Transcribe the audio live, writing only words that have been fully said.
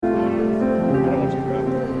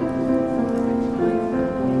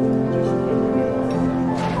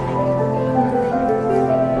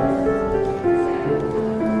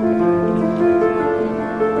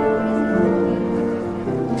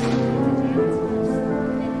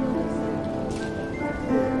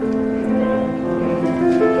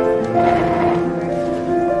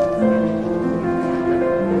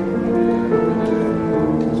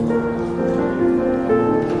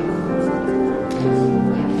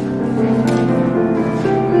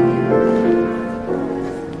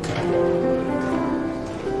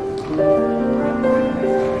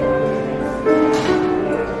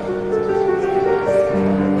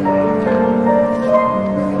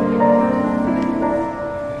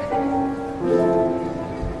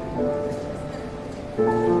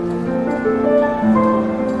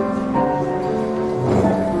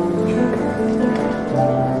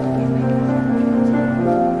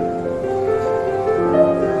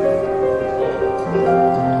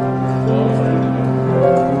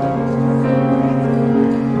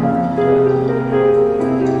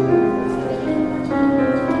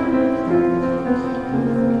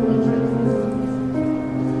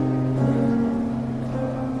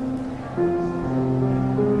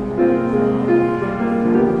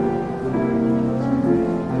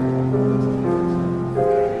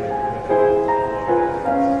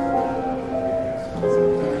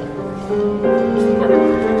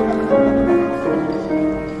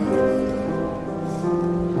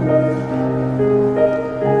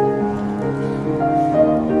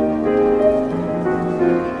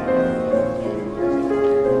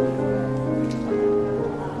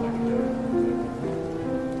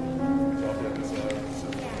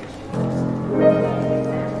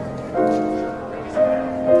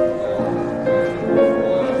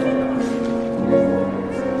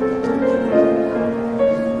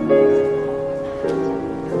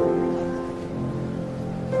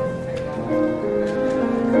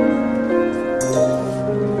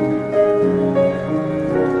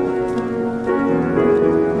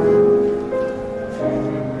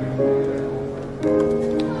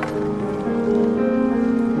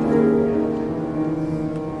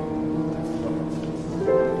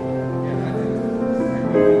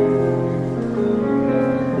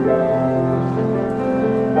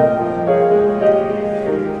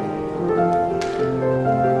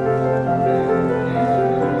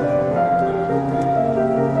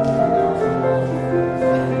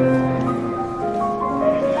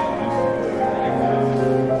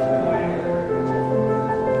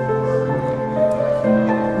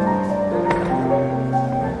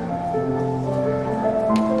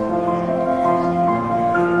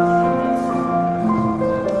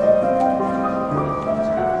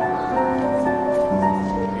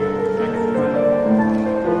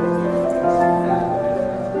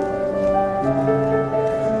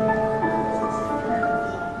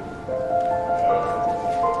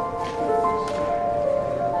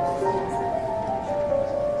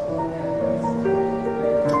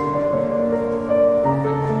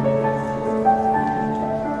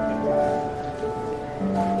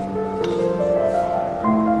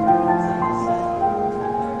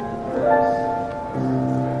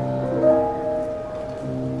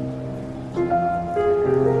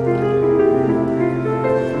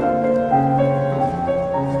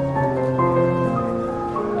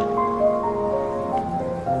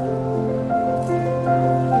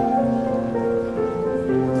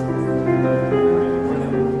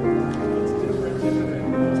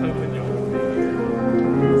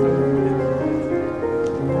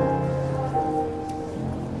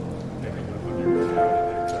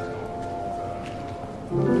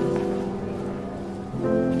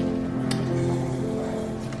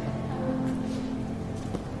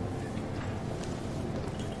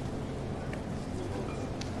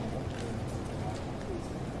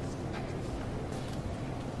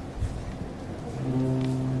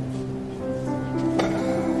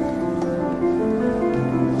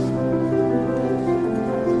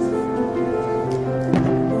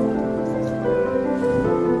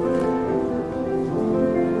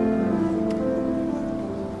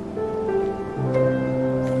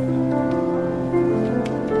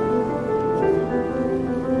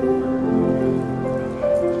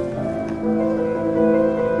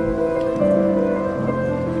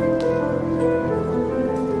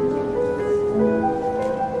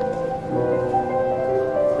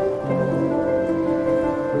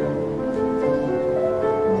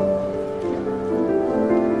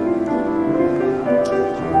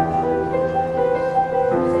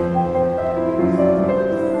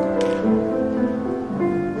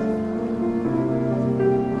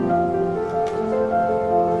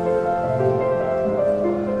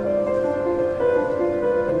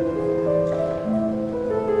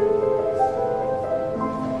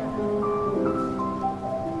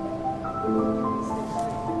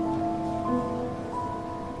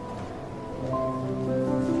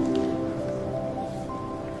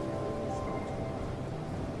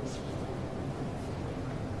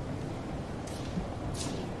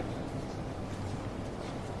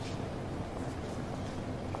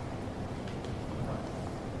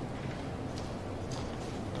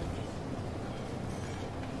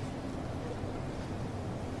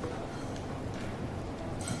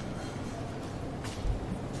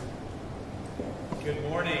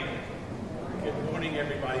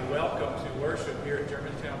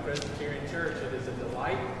Germantown Presbyterian Church. It is a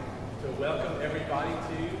delight to welcome everybody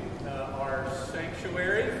to our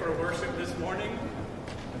sanctuary for worship this morning.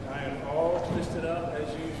 And I am all twisted up as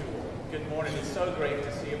usual. Good morning. It's so great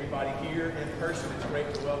to see everybody here in person. It's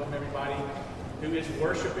great to welcome everybody who is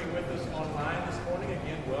worshiping with us online this morning.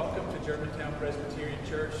 Again, welcome to Germantown Presbyterian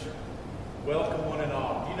Church. Welcome one and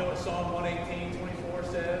all. Do you know what Psalm 118:24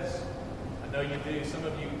 says? I know you do. Some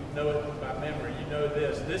of you know it by memory. You know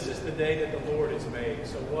this. This is the day that the Lord has made.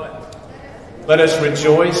 So what? Let us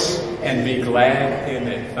rejoice and be glad in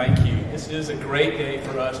it. Thank you. This is a great day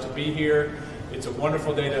for us to be here. It's a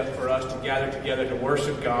wonderful day for us to gather together to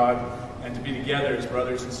worship God and to be together as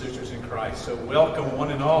brothers and sisters in Christ. So welcome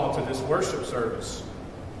one and all to this worship service.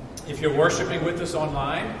 If you're worshiping with us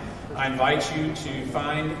online, I invite you to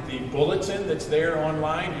find the bulletin that's there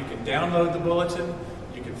online. You can download the bulletin.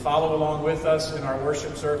 You can follow along with us in our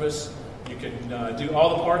worship service. You can do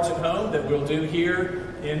all the parts at home that we'll do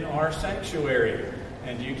here in our sanctuary.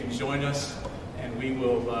 And you can join us and we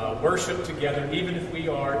will worship together, even if we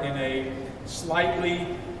are in a slightly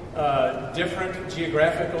different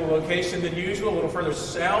geographical location than usual, a little further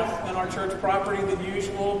south in our church property than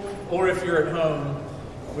usual, or if you're at home.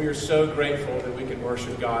 We are so grateful that we can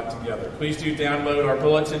worship God together. Please do download our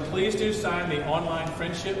bulletin. Please do sign the online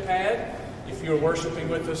friendship pad. If you're worshiping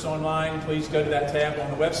with us online, please go to that tab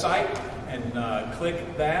on the website and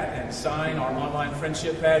click that and sign our online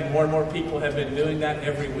friendship pad. More and more people have been doing that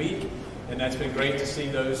every week, and that's been great to see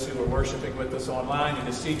those who are worshiping with us online and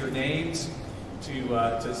to see your names,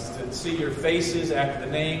 to see your faces after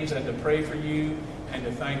the names, and to pray for you and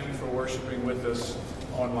to thank you for worshiping with us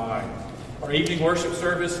online. Our evening worship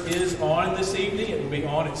service is on this evening. It will be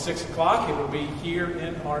on at 6 o'clock. It will be here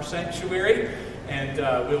in our sanctuary. And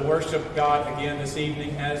we'll worship God again this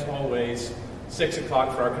evening, as always, 6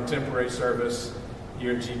 o'clock for our contemporary service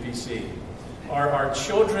here at GPC. Our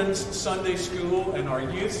children's Sunday school and our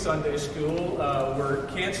youth Sunday school were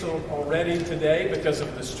canceled already today because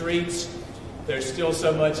of the streets. There's still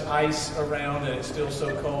so much ice around and it's still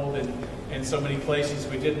so cold in so many places.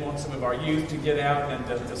 We didn't want some of our youth to get out and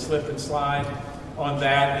to slip and slide on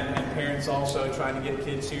that, and parents also trying to get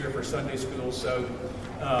kids here for Sunday school. So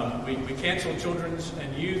we canceled children's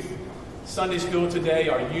and youth Sunday school today.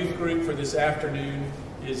 Our youth group for this afternoon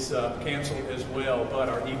is canceled as well, but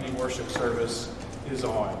our evening worship service is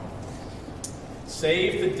on.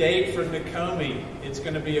 Save the date for Nakomi. It's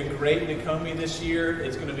going to be a great Nakomi this year.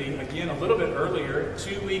 It's going to be, again, a little bit earlier,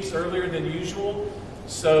 2 weeks earlier than usual.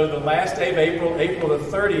 So the last day of April the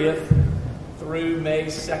 30th through May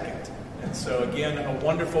 2nd. And so again, a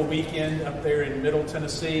wonderful weekend up there in Middle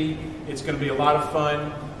Tennessee. It's going to be a lot of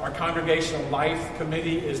fun. Our Congregational Life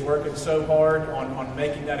Committee is working so hard on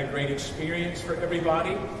making that a great experience for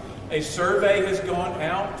everybody. A survey has gone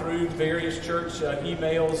out through various church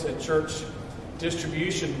emails and church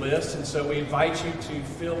distribution lists, and so we invite you to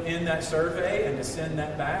fill in that survey and to send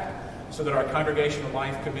that back so that our Congregational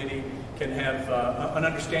Life Committee can have an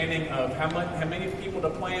understanding of how many people to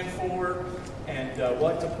plan for and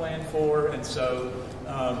what to plan for. And so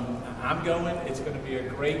I'm going. It's going to be a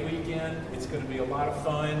great weekend. It's going to be a lot of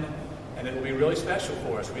fun, and it will be really special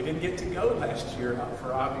for us. We didn't get to go last year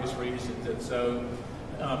for obvious reasons, and so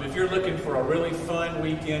if you're looking for a really fun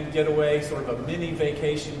weekend getaway, sort of a mini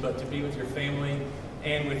vacation, but to be with your family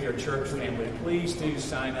and with your church family, please do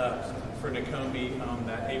sign up for Nakomi on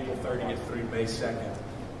that April 30th through May 2nd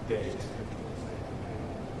date.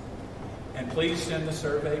 And please send the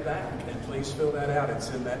survey back, and please fill that out and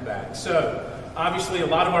send that back. So, obviously, a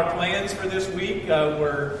lot of our plans for this week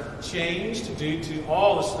were changed due to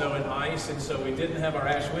all the snow and ice, and so we didn't have our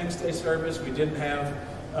Ash Wednesday service. We didn't have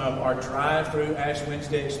our drive-through Ash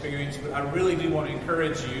Wednesday experience, but I really do want to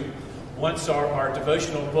encourage you. Once our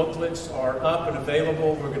devotional booklets are up and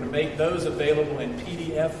available, we're going to make those available in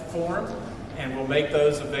PDF form, and we'll make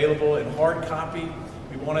those available in hard copy.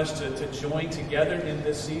 We want us to join together in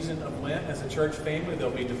this season of Lent as a church family.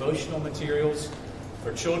 There'll be devotional materials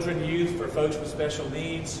for children, youth, for folks with special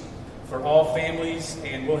needs, for all families,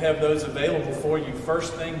 and we'll have those available for you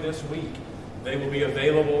first thing this week. They will be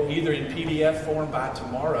available either in PDF form by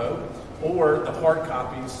tomorrow, or the hard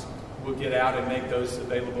copies we'll get out and make those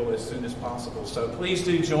available as soon as possible. So please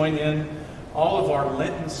do join in all of our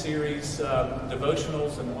Lenten series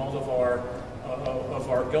devotionals and all of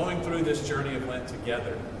our going through this journey of Lent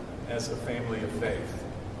together as a family of faith.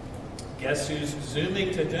 Guess Who's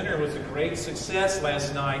Zooming to Dinner was a great success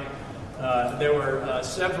last night. There were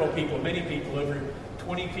several people, many people, over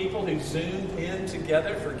 20 people who Zoomed in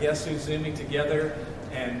together for Guess Who's Zooming Together.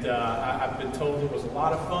 And I've been told it was a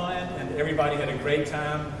lot of fun, and everybody had a great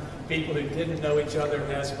time people who didn't know each other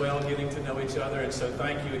as well getting to know each other. And so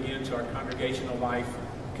thank you again to our Congregational Life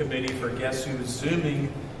Committee for guests who was Zooming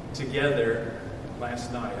together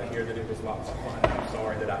last night. I hear that it was lots of fun. I'm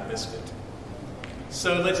sorry that I missed it.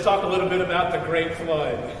 So let's talk a little bit about the Great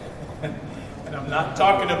Flood. And I'm not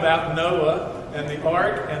talking about Noah and the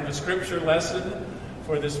ark and the scripture lesson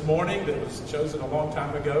for this morning that was chosen a long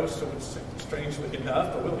time ago, so it's strangely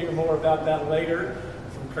enough, but we'll hear more about that later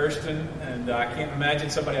from Kirsten. And I can't imagine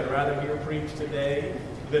somebody I'd rather hear preach today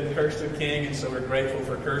than Kirsten King, and so we're grateful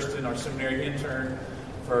for Kirsten, our seminary intern,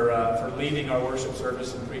 for leading our worship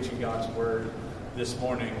service and preaching God's Word this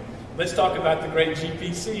morning. Let's talk about the great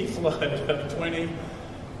GPC flood of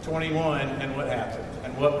 2021 and what happened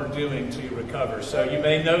and what we're doing to recover. So you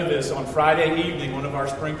may know this, on Friday evening, one of our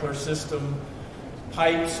sprinkler system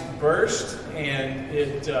pipes burst, and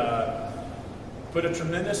it put a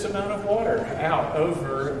tremendous amount of water out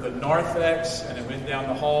over the narthex, and it went down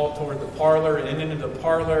the hall toward the parlor and into the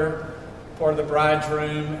parlor, part of the bride's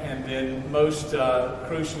room, and then most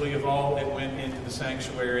crucially of all, it went into the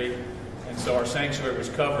sanctuary. And so our sanctuary was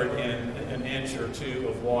covered in an inch or two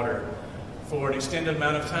of water for an extended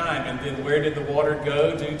amount of time. And then where did the water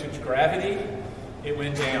go due to gravity? It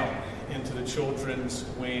went down into the children's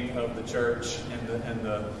wing of the church and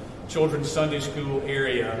the children's Sunday school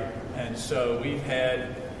area. And so we've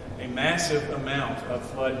had a massive amount of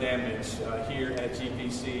flood damage here at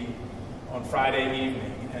GPC on Friday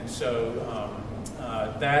evening. And so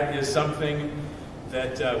that is something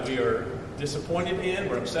that we are disappointed in,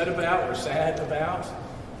 we're upset about, we're sad about.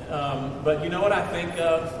 But you know what I think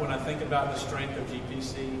of when I think about the strength of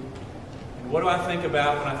GPC? And what do I think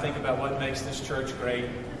about when I think about what makes this church great?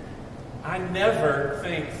 I never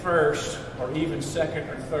think first or even second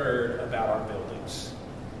or third about our buildings.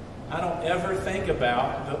 I don't ever think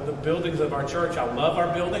about the buildings of our church. I love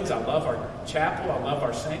our buildings. I love our chapel. I love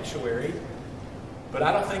our sanctuary. But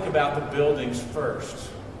I don't think about the buildings first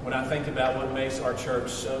when I think about what makes our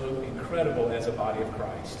church so incredible as a body of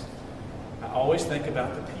Christ. I always think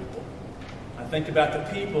about the people. I think about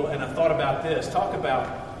the people, and I thought about this. Talk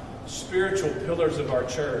about spiritual pillars of our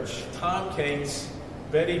church. Tom Cates,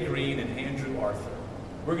 Betty Green, and Andrew Arthur.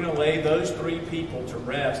 We're going to lay those three people to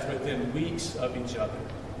rest within weeks of each other.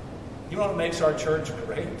 You know what makes our church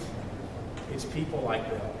great? It's people like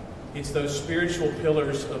them. It's those spiritual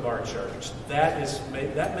pillars of our church. That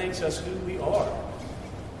makes us who we are.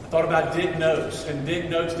 I thought about Dick Notes, and Dick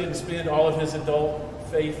Notes didn't spend all of his adult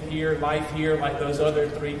faith here, life here, like those other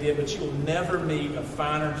three did, but you'll never meet a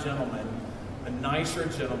finer gentleman, a nicer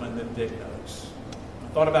gentleman than Dick Notes. I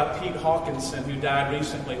thought about Pete Hawkinson, who died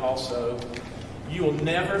recently also. You will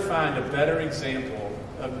never find a better example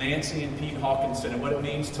of Nancy and Pete Hawkinson and what it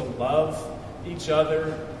means to love each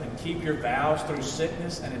other and keep your vows through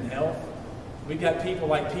sickness and in health. We've got people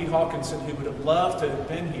like Pete Hawkinson who would have loved to have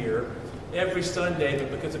been here every Sunday,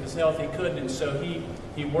 but because of his health he couldn't, and so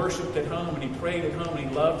he worshiped at home and he prayed at home and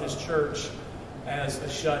he loved his church as a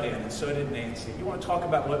shut-in, and so did Nancy. You want to talk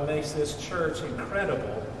about what makes this church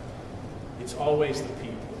incredible? It's always the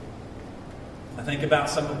people. I think about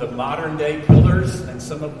some of the modern day pillars and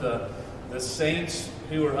some of the saints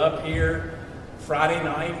who are up here Friday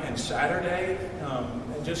night and Saturday.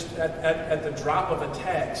 Just at the drop of a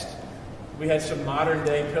text, we had some modern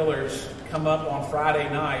day pillars come up on Friday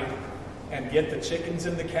night and get the chickens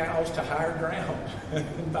and the cows to higher ground.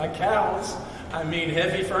 And by cows, I mean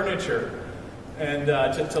heavy furniture. And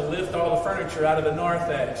to lift all the furniture out of the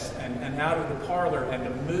narthex and out of the parlor and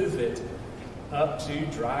to move it up to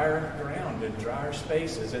drier ground and drier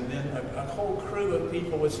spaces. And then a whole crew of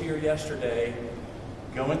people was here yesterday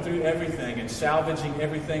going through everything and salvaging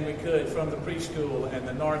everything we could from the preschool and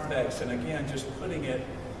the narthex, and again, just putting it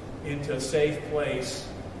into a safe place.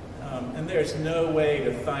 And there's no way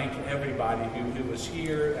to thank everybody who was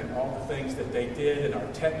here and all the things that they did, and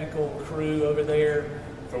our technical crew over there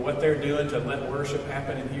for what they're doing to let worship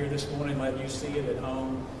happen in here this morning, let you see it at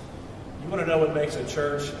home. You want to know what makes a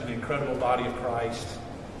church an incredible body of Christ?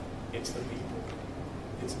 It's the people.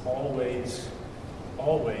 It's always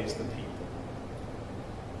the people.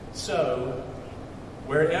 So,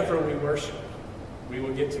 wherever we worship, we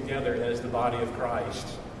will get together as the body of Christ.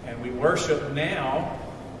 And we worship now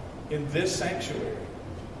in this sanctuary.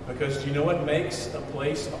 Because do you know what makes a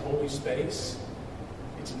place a holy space?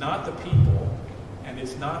 It's not the people, and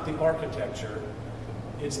it's not the architecture.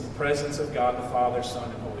 It's the presence of God the Father, Son,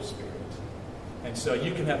 and Holy Spirit. And so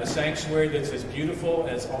you can have a sanctuary that's as beautiful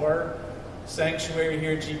as our sanctuary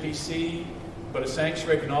here at GPC, but a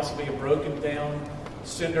sanctuary can also be a broken down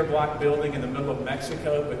cinder block building in the middle of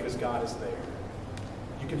Mexico because God is there.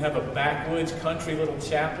 You can have a backwoods country little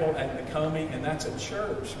chapel at Nakomi, and that's a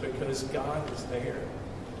church because God is there.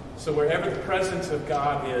 So wherever the presence of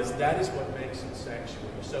God is, that is what makes it sanctuary.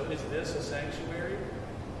 So is this a sanctuary?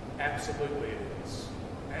 Absolutely it is.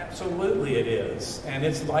 Absolutely it is. And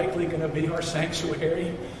it's likely going to be our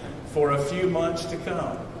sanctuary for a few months to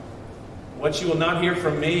come. What you will not hear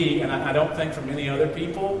from me, and I don't think from many other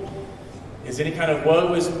people, is any kind of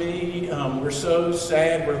woe is me. We're so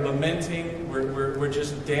sad. We're lamenting. We're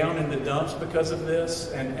just down in the dumps because of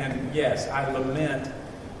this. And yes, I lament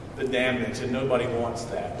the damage, and nobody wants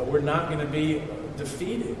that. But we're not going to be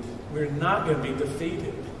defeated. We're not going to be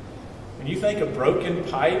defeated. And you think a broken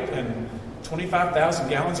pipe and 25,000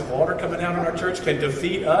 gallons of water coming out in our church can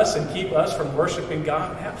defeat us and keep us from worshiping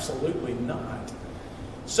God? Absolutely not.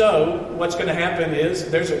 So what's going to happen is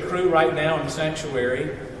there's a crew right now in the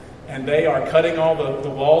sanctuary, and they are cutting all the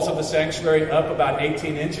walls of the sanctuary up about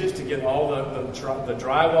 18 inches to get all the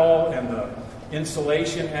drywall and the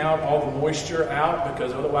insulation out, all the moisture out,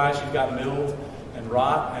 because otherwise you've got mold and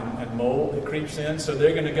rot and mold that creeps in. So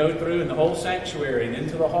they're going to go through in the whole sanctuary and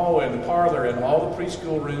into the hallway and the parlor and all the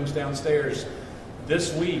preschool rooms downstairs.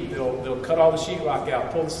 This week they'll cut all the sheetrock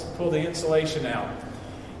out, pull the insulation out.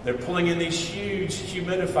 They're pulling in these huge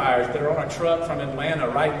humidifiers that are on a truck from Atlanta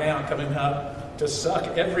right now coming up to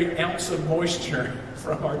suck every ounce of moisture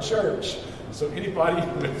from our church. So anybody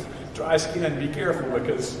with dry skin, be careful,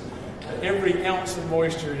 because every ounce of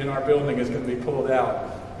moisture in our building is going to be pulled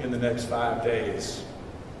out in the next 5 days.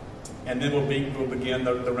 And then we'll begin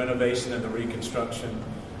the renovation and the reconstruction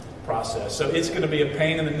process. So it's going to be a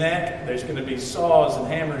pain in the neck. There's going to be saws and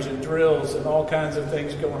hammers and drills and all kinds of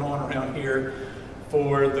things going on around here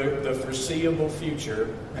for the foreseeable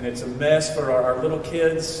future. And it's a mess for our little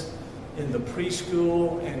kids in the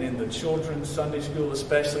preschool and in the children's Sunday school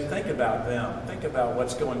especially. Think about them. Think about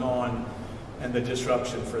what's going on and the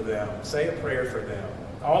disruption for them. Say a prayer for them.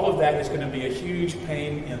 All of that is going to be a huge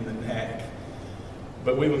pain in the neck.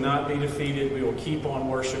 But we will not be defeated. We will keep on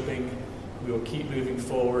worshiping. We will keep moving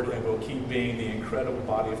forward, and we'll keep being the incredible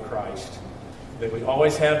body of Christ that we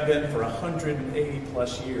always have been for 180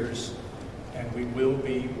 plus years, and we will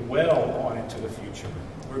be well on into the future.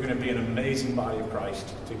 We're going to be an amazing body of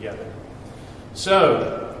Christ together.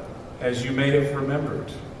 So, as you may have remembered,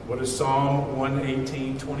 what does Psalm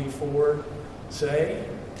 118:24 say?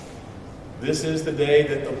 This is the day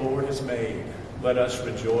that the Lord has made. Let us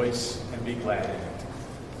rejoice and be glad in it.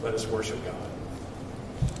 Let us worship God.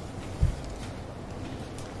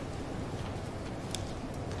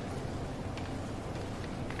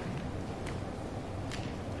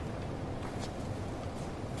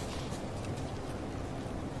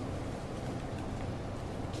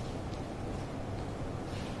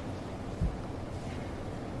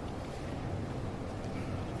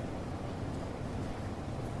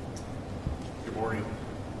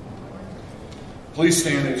 Please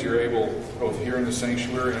stand as you're able, both here in the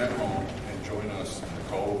sanctuary and at home, and join us in the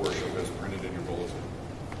call to worship as printed in your bulletin.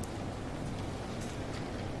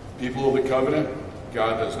 People of the covenant,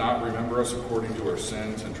 God does not remember us according to our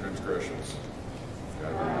sins and transgressions.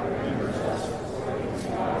 God remembers us according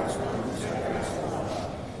to our sins and transgressions.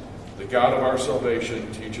 The God of our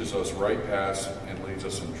salvation teaches us right paths and leads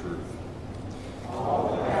us in truth.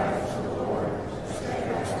 All the paths of the Lord are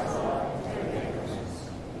steadfast love and faithfulness.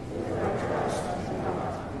 We are trust.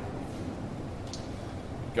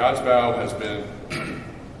 God's vow has been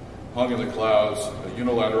hung in the clouds, a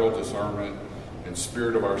unilateral disarmament and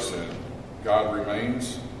spirit of our sin. God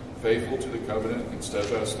remains faithful to the covenant and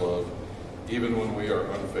steadfast love, even when we are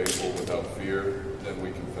unfaithful. Without fear, then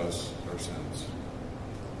we confess our sins.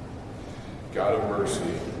 God of mercy,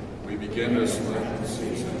 we begin this Lenten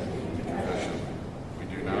season in confession. We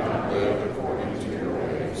do not live according to your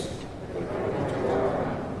ways, but according to our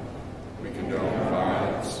own. We condone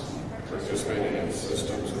violence, participating in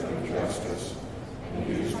systems of injustice, and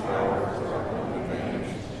use power for our own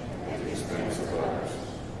advantage at the expense of others.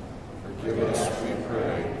 Forgive us, we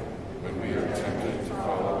pray, when we are tempted to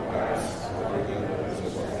follow paths other than those of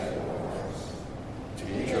our forefathers.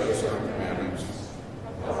 Teach us our commandments.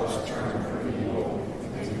 Help us turn from evil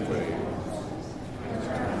in any way, and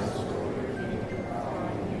turn us toward your kingdom.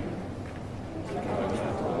 Amen. God,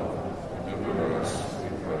 your love, remember us, we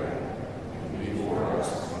pray, and be for us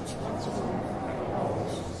once more and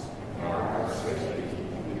always. In our hearts, safety,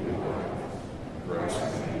 keep you alive. Christ,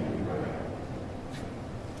 we pray.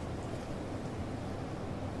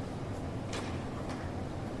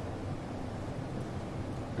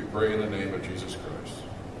 We pray in the name of Jesus Christ.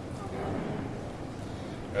 Amen.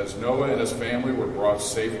 As Noah and his family were brought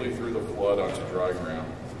safely through the flood onto dry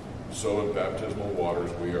ground, so in baptismal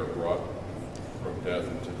waters we are brought from death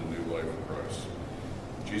into the new life of Christ.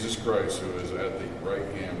 Jesus Christ, who is at the right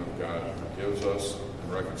hand of God, forgives us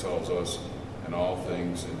and reconciles us in all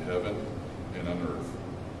things in heaven and on earth.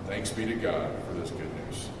 Thanks be to God for this good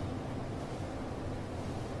news.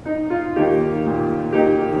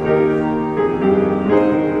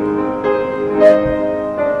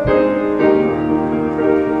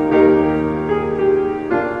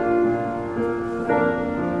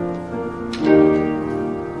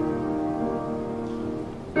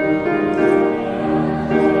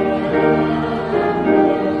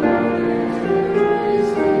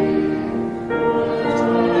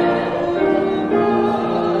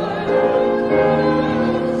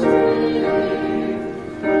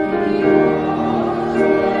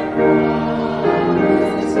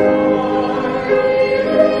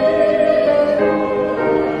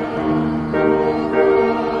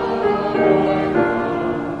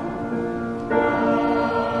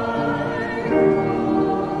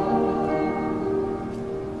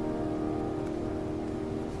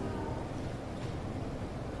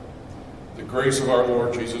 The grace of our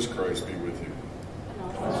Lord Jesus Christ be with you.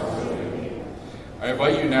 I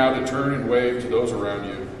invite you now to turn and wave to those around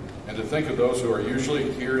you and to think of those who are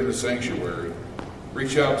usually here in the sanctuary.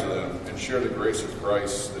 Reach out to them and share the grace of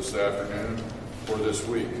Christ this afternoon or this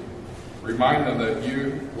week. Remind them that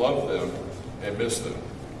you love them and miss them,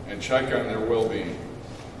 and check on their well-being.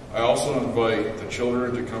 I also invite the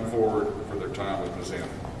children to come forward for their time with Ms. Anna.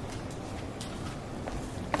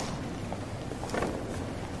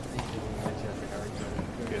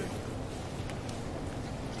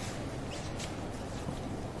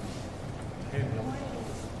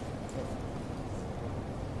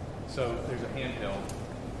 So there's a handheld.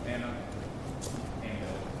 Anna,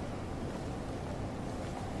 handheld.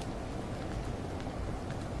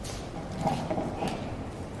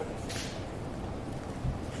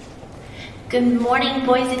 Good morning,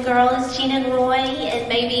 boys and girls. Gina and Roy, and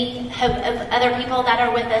maybe hope of other people that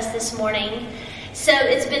are with us this morning. So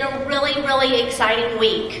it's been a really, really exciting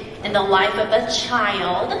week in the life of a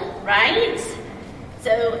child, right?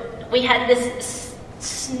 So we had this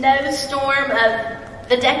snowstorm of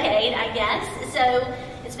the decade, I guess. So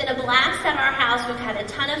it's been a blast at our house. We've had a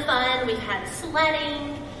ton of fun. We've had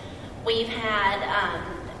sledding. We've had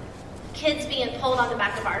kids being pulled on the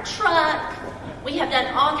back of our truck. We have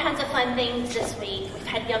done all kinds of fun things this week. We've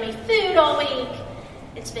had yummy food all week.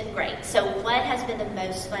 It's been great. So what has been the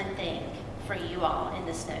most fun thing for you all in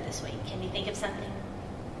the snow this week? Can you think of something?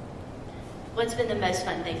 What's been the most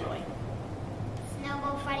fun thing, Roy?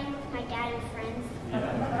 Snowball fighting with my dad and friends.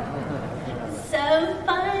 So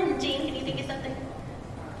fun. Jean, can you think of something?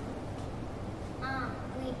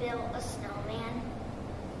 We built a snowman.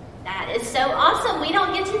 That is so awesome. We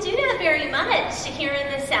don't get to do that very much here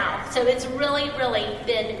in the South. So it's really, really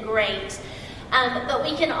been great. But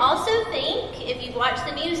we can also think, if you've watched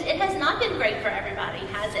the news, it has not been great for everybody,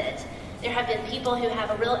 has it? There have been people who have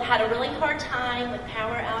had a really hard time with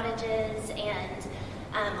power outages and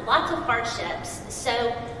lots of hardships. So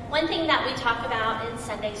one thing that we talk about in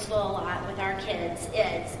Sunday school a lot with our kids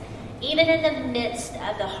is, even in the midst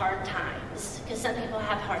of the hard times, because some people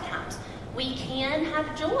have hard times, we can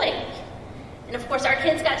have joy. And of course, our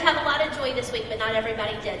kids got to have a lot of joy this week, but not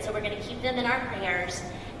everybody did. So we're going to keep them in our prayers.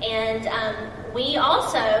 And we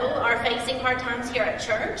also are facing hard times here at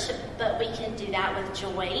church, but we can do that with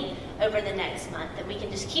joy over the next month. And we can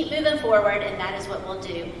just keep moving forward, and that is what we'll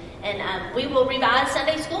do. And we will revise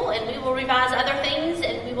Sunday school, and we will revise other things,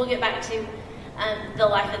 and we will get back to the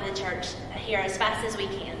life of the church here as fast as we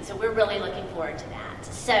can. So we're really looking forward to that.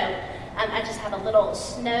 So I just have a little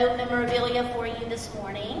snow memorabilia for you this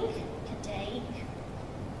morning.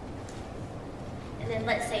 And then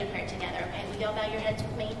let's say a prayer together, okay? Will y'all bow your heads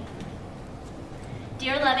with me?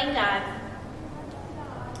 Dear loving God,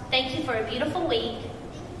 thank you for a beautiful week.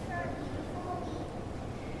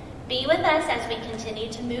 Be with us as we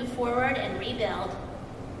continue to move forward and rebuild.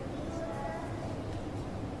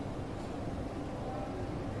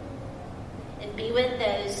 And be with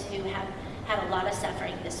those who have had a lot of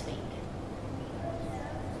suffering this week.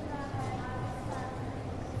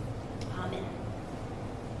 Amen.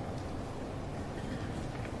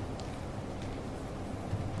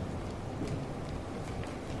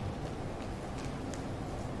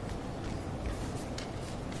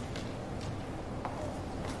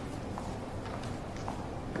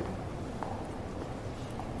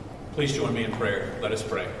 Please join me in prayer. Let us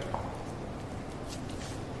pray.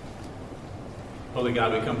 Holy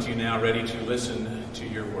God, we come to you now ready to listen to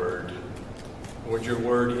your word. Lord, your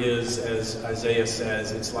word is, as Isaiah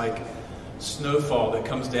says, it's like snowfall that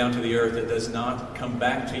comes down to the earth that does not come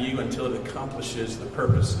back to you until it accomplishes the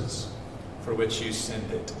purposes for which you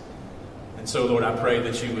send it. And so, Lord, I pray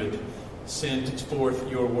that you would send forth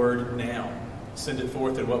your word now. Send it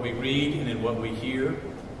forth in what we read and in what we hear,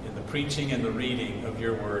 in the preaching and the reading of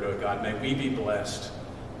your word, O God. May we be blessed,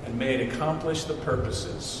 and may it accomplish the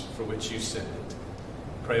purposes for which you send it.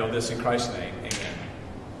 Pray all this in Christ's name. Amen.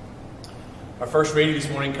 Our first reading this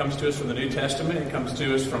morning comes to us from the New Testament. It comes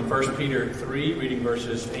to us from 1 Peter 3, reading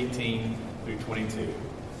verses 18 through 22.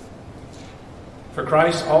 For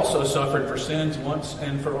Christ also suffered for sins once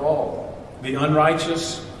and for all, the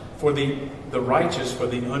unrighteous for the righteous for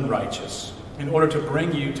the unrighteous, in order to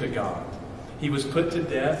bring you to God. He was put to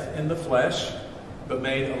death in the flesh, but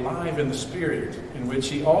made alive in the Spirit, in which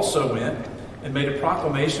he also went and made a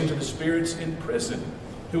proclamation to the spirits in prison,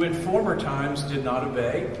 who in former times did not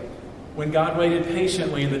obey, when God waited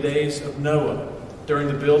patiently in the days of Noah, during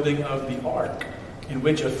the building of the ark, in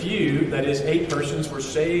which a few, that is 8 persons, were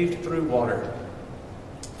saved through water.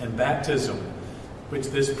 And baptism, which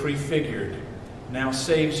this prefigured, now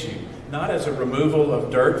saves you, not as a removal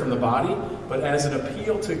of dirt from the body, but as an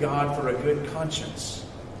appeal to God for a good conscience,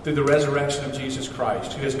 through the resurrection of Jesus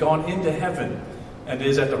Christ, who has gone into heaven and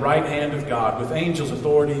is at the right hand of God, with angels,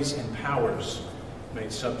 authorities, and powers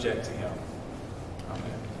made subject to him.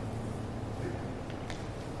 Amen.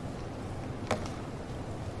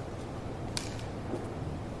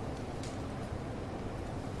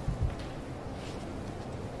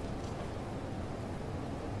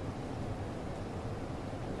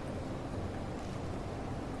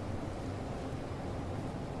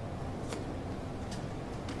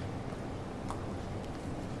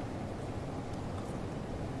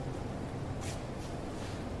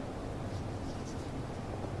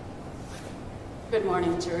 Good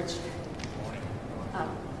morning, church.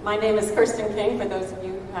 My name is Kirsten King, for those of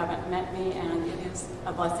you who haven't met me, and it is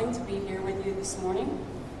a blessing to be here with you this morning.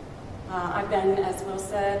 I've been, as Will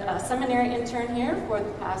said, a seminary intern here for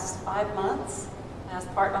the past 5 months as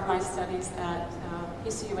part of my studies at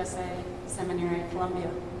PCUSA Seminary,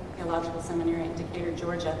 Columbia Theological Seminary in Decatur,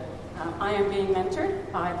 Georgia. I am being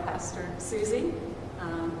mentored by Pastor Susie,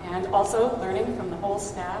 and also learning from the whole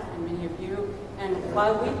staff and many of you. And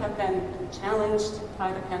while we have been challenged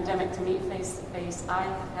by the pandemic to meet face-to-face, I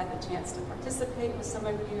have had the chance to participate with some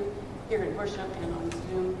of you here in worship and on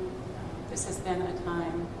Zoom. This has been a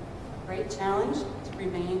time of great challenge to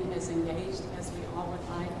remain as engaged as we all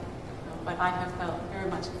would like, but I have felt very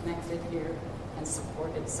much connected here and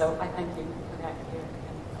supported. So I thank you for that care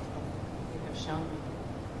and you have shown me.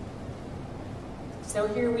 So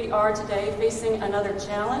here we are today facing another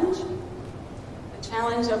challenge.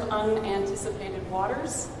 Challenge of unanticipated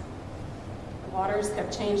waters. The waters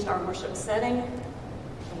have changed our worship setting.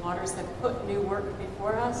 The waters have put new work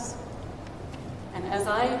before us. And as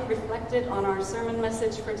I reflected on our sermon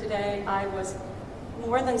message for today, I was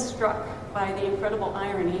more than struck by the incredible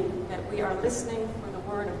irony that we are listening for the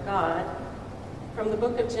Word of God from the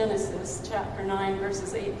book of Genesis, chapter 9,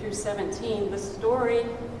 verses 8 through 17, the story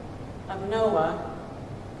of Noah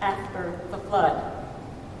after the flood.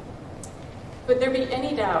 Could there be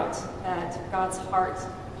any doubt that God's heart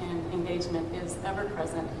and engagement is ever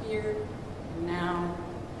present here, and now,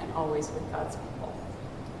 and always with God's people?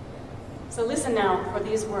 So listen now for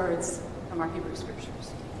these words from our Hebrew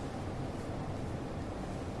Scriptures.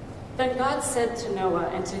 Then God said to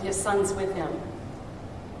Noah and to his sons with him,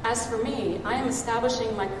 "As for me, I am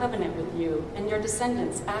establishing my covenant with you and your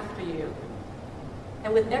descendants after you,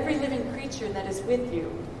 and with every living creature that is with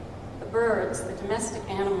you, the birds, the domestic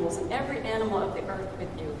animals, and every animal of the earth with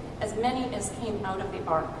you, as many as came out of the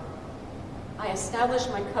ark. I establish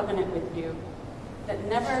my covenant with you, that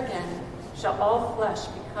never again shall all flesh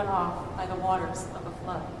be cut off by the waters of a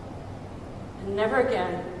flood. And never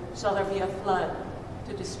again shall there be a flood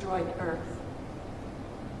to destroy the earth."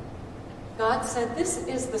 God said, "This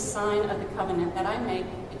is the sign of the covenant that I make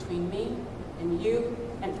between me and you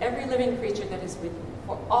and every living creature that is with you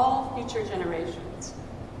for all future generations.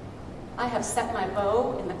 I have set my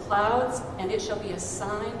bow in the clouds, and it shall be a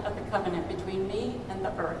sign of the covenant between me and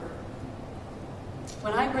the earth.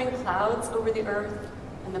 When I bring clouds over the earth,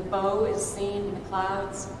 and the bow is seen in the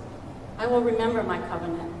clouds, I will remember my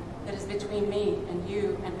covenant that is between me and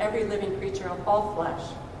you and every living creature of all flesh.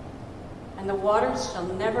 And the waters shall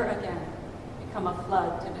never again become a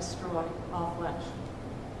flood to destroy all flesh.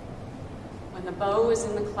 When the bow is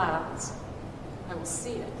in the clouds, I will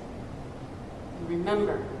see it and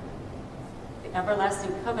remember the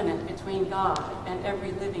everlasting covenant between God and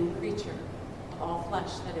every living creature of all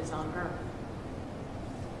flesh that is on earth."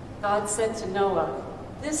 God said to Noah,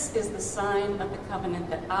 "This is the sign of the covenant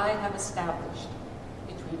that I have established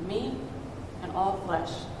between me and all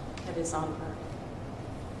flesh that is on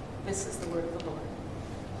earth. This is the word of the Lord.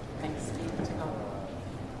 Thanks be to God.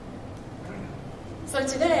 So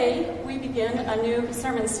today, we begin a new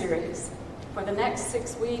sermon series. For the next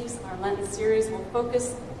 6 weeks, our Lenten series will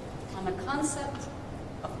focus on the concept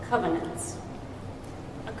of covenants.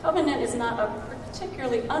 A covenant is not a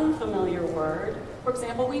particularly unfamiliar word. For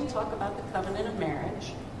example, we talk about the covenant of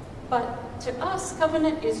marriage. But to us,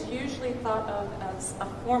 covenant is usually thought of as a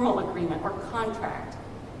formal agreement or contract.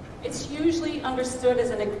 It's usually understood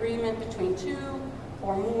as an agreement between two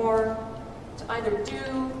or more to either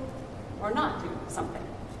do or not do something.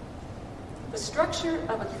 The structure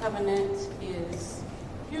of a covenant is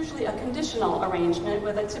usually a conditional arrangement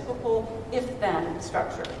with a typical if-then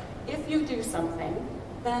structure. If you do something,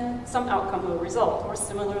 then some outcome will result. Or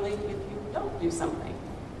similarly, if you don't do something,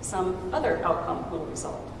 some other outcome will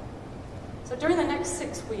result. So during the next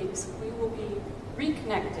 6 weeks, we will be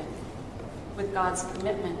reconnecting with God's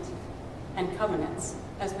commitment and covenants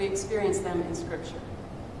as we experience them in Scripture.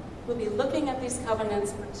 We'll be looking at these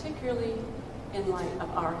covenants particularly in light of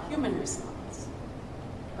our human response,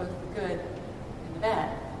 both the good and the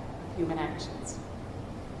bad of human actions.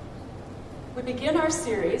 We begin our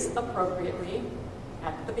series appropriately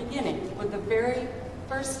at the beginning with the very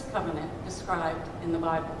first covenant described in the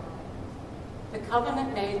Bible. The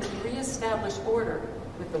covenant made to reestablish order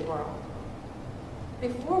with the world.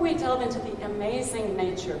 Before we delve into the amazing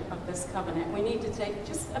nature of this covenant, we need to take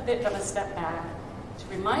just a bit of a step back to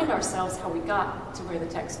remind ourselves how we got to where the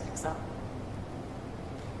text picks up.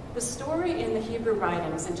 The story in the Hebrew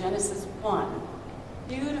writings in Genesis 1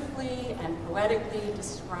 beautifully and poetically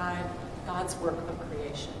describe God's work of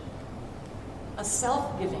creation. A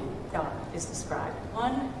self-giving God is described,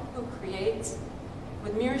 one who creates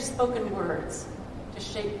with mere spoken words to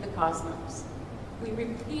shape the cosmos. We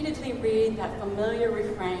repeatedly read that familiar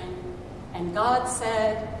refrain, and God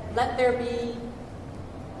said, "Let there be,"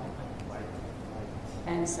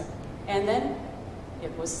 and so. And then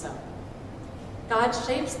it was so. God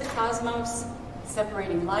shapes the cosmos,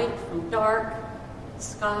 separating light from dark,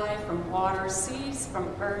 sky from water, seas from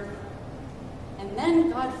earth. And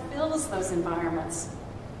then God fills those environments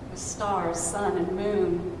with stars, sun, and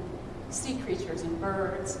moon, sea creatures and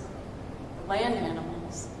birds, land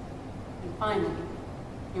animals, and finally,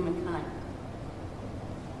 humankind.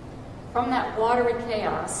 From that watery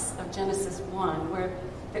chaos of Genesis 1, where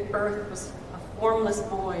the earth was a formless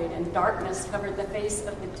void and darkness covered the face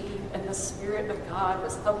of the deep and the Spirit of God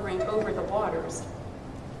was hovering over the waters,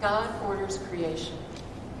 God orders creation,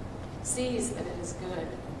 sees that it is good,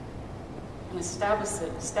 and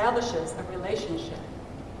establishes a relationship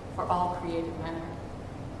for all created matter.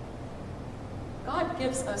 God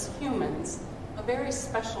gives us humans a very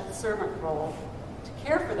special servant role to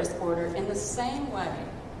care for this order in the same way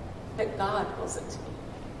that God wills it to be.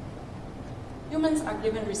 Humans are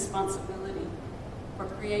given responsibility for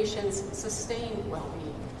creation's sustained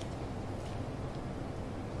well-being.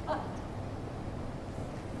 But,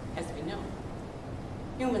 as we know,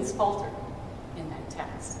 humans falter in that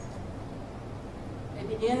task. They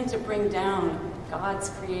begin to bring down God's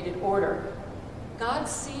created order. God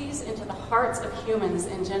sees into the hearts of humans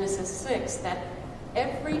in Genesis 6 that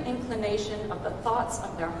every inclination of the thoughts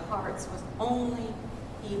of their hearts was only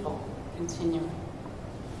evil continuing.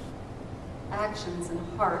 Actions and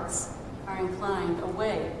hearts are inclined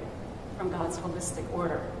away from God's holistic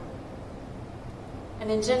order.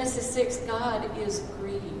 And in Genesis 6, God is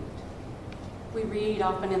grieved. We read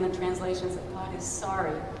often in the translations that God is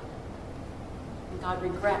sorry, and God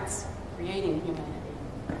regrets creating humanity.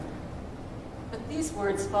 But these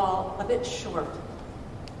words fall a bit short.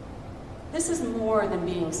 This is more than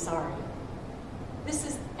being sorry. This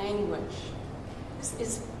is anguish. This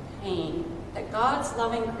is pain that God's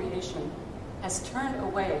loving creation has turned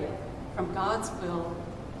away from God's will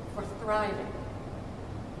for thriving.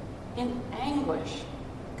 In anguish,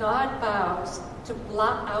 God vows to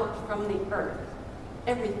blot out from the earth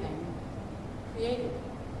everything created.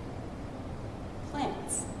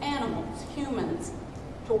 Plants, animals, humans,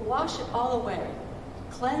 to wash it all away,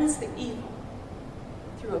 to cleanse the evil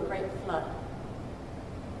through a great flood.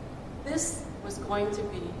 This was going to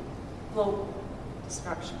be global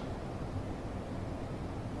destruction.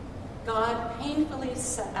 God painfully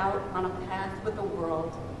set out on a path with the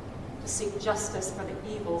world to seek justice for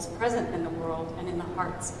the evils present in the world and in the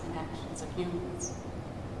hearts and actions of humans.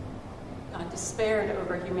 God despaired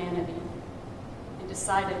over humanity and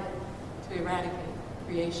decided to eradicate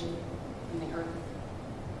creation from the earth.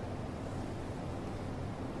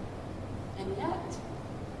 And yet,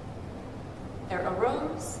 there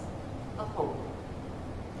arose a hope.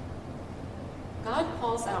 God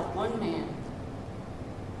calls out one man,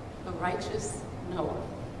 the righteous Noah,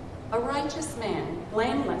 a righteous man,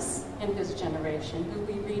 blameless in his generation, who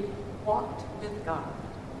we read walked with God,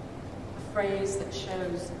 a phrase that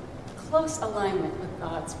shows close alignment with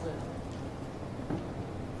God's will.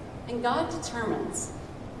 And God determines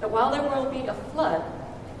that while there will be a flood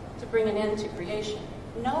to bring an end to creation,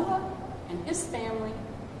 Noah and his family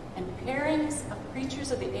and pairings of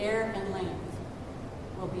creatures of the air and land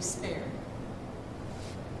will be spared.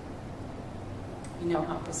 You know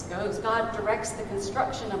how this goes. God directs the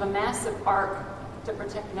construction of a massive ark to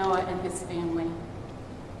protect Noah and his family.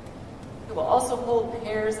 It will also hold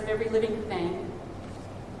pairs of every living thing.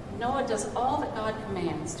 Noah does all that God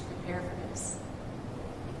commands to prepare for this.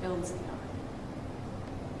 He builds the ark.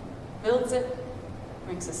 Builds it,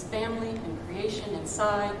 brings his family and creation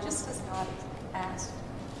inside, just as God asked.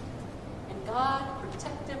 And God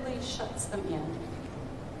protectively shuts them in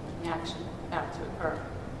when the action is about to occur.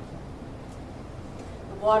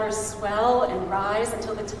 The waters swell and rise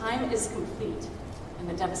until the time is complete and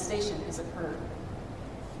the devastation has occurred.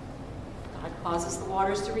 God causes the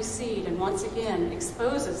waters to recede and once again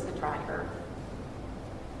exposes the dry earth.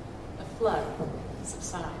 The flood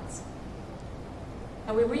subsides.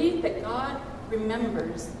 And we read that God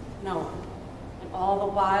remembers Noah and all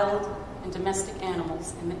the wild and domestic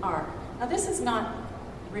animals in the ark. Now, this is not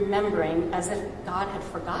remembering as if God had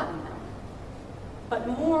forgotten them, but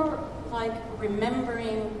more like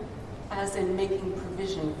remembering as in making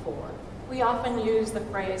provision for. We often use the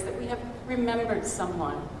phrase that we have remembered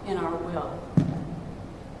someone in our will.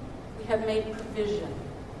 We have made provision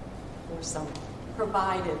for someone,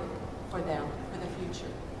 provided for them for the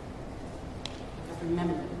future. We have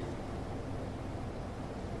remembered.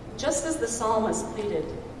 Just as the psalmist pleaded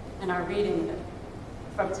in our reading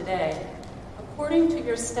from today, according to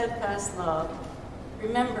your steadfast love,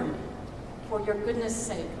 remember me for your goodness'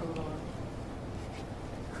 sake, O Lord.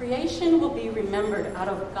 Creation will be remembered out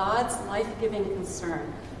of God's life-giving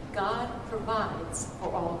concern. God provides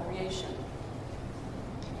for all creation.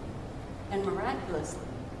 And miraculously,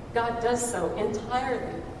 God does so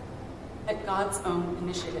entirely at God's own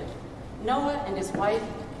initiative. Noah and his wife,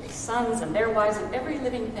 his sons and their wives, and every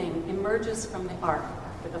living thing emerges from the ark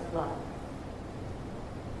after the flood.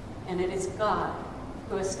 And it is God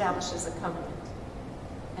who establishes a covenant,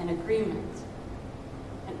 an agreement,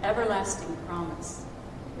 an everlasting promise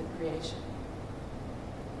with creation.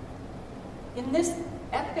 In this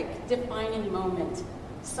epic defining moment,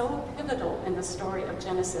 so pivotal in the story of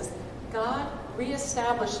Genesis, God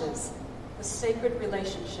reestablishes the sacred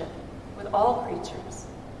relationship with all creatures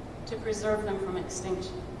to preserve them from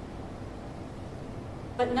extinction.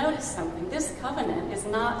 But notice something, this covenant is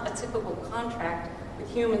not a typical contract with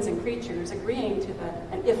humans and creatures agreeing to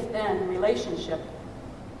an if-then relationship.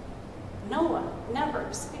 Noah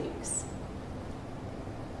never speaks.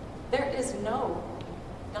 There is no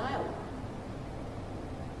dialogue.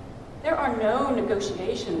 There are no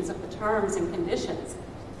negotiations of the terms and conditions.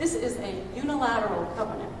 This is a unilateral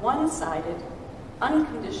covenant, one-sided,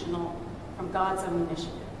 unconditional, from God's own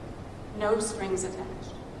initiative. No strings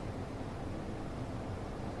attached.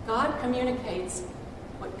 God communicates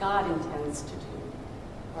what God intends to do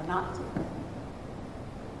or not do.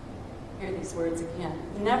 Hear these words again.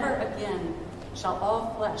 Never again shall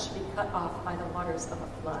all flesh be cut off by the waters of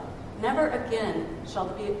a flood. Never again shall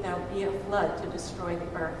there be a flood to destroy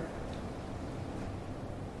the earth.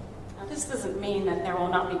 Now, this doesn't mean that there will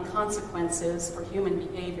not be consequences for human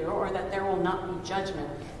behavior or that there will not be judgment.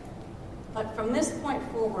 But from this point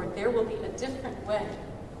forward, there will be a different way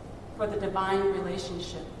for the divine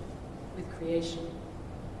relationship with creation.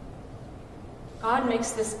 God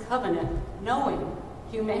makes this covenant knowing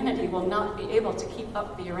humanity will not be able to keep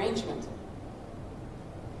up the arrangement.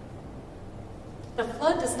 The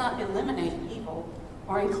flood does not eliminate evil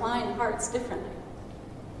or incline hearts differently.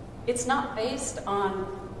 It's not based on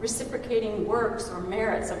reciprocating works or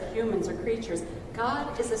merits of humans or creatures.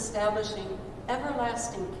 God is establishing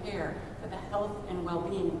everlasting care for the health and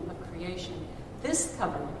well-being of creation. This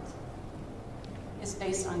covenant is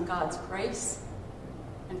based on God's grace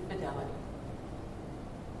and fidelity.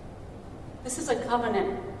 This is a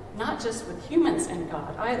covenant not just with humans and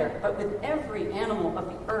God either, but with every animal of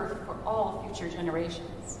the earth for all future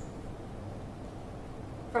generations.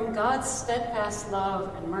 From God's steadfast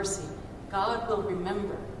love and mercy, God will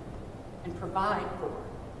remember and provide for,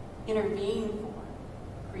 intervene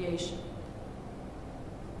for creation.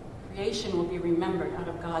 Creation will be remembered out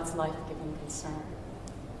of God's life-giving concern.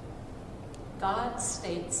 God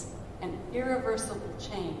states an irreversible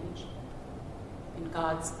change in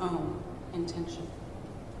God's own intention.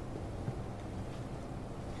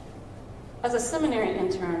 As a seminary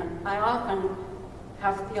intern, I often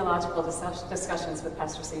have theological discussions with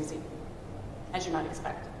Pastor Susie, as you might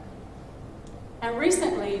expect. And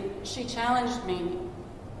recently, she challenged me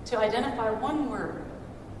to identify one word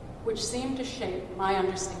which seemed to shape my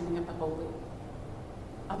understanding of the holy,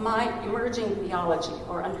 of my emerging theology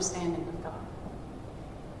or understanding of God.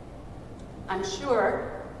 I'm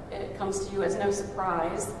sure it comes to you as no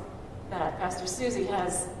surprise that Pastor Susie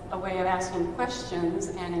has a way of asking questions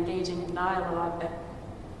and engaging in dialogue that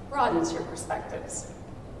broadens your perspectives,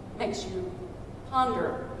 makes you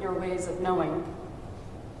ponder your ways of knowing,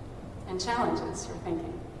 and challenges your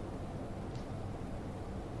thinking.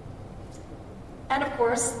 And of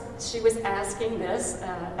course, she was asking this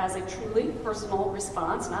as a truly personal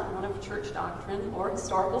response, not one of church doctrine or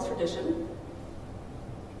historical tradition.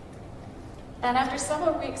 And after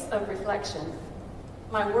several weeks of reflection,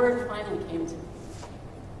 my word finally came to me.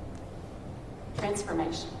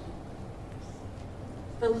 Transformation.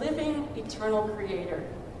 The living, eternal Creator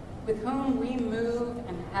with whom we move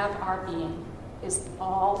and have our being is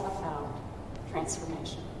all about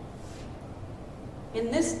transformation.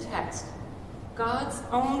 In this text, God's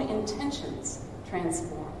own intentions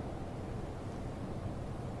transform.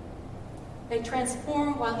 They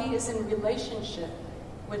transform while he is in relationship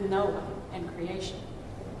with Noah and creation.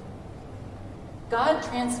 God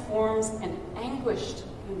transforms an anguished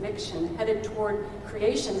conviction headed toward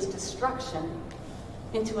creation's destruction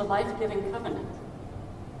into a life-giving covenant.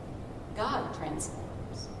 God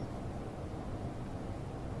transforms.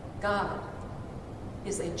 God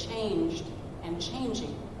is a changed and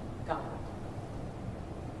changing God.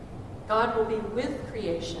 God will be with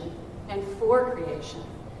creation and for creation.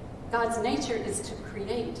 God's nature is to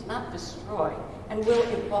create, not destroy, and will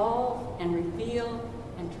evolve and reveal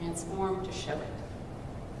and transform to show it.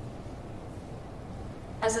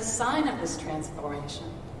 As a sign of this transformation,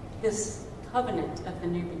 this covenant of the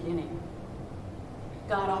new beginning,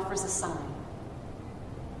 God offers a sign,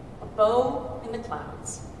 a bow in the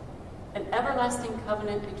clouds, an everlasting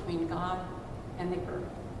covenant between God and the earth.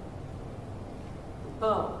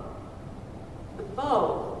 The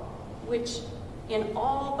bow, which in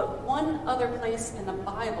all but one other place in the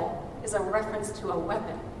Bible is a reference to a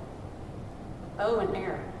weapon, a bow and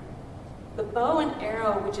arrow. The bow and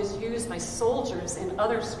arrow, which is used by soldiers in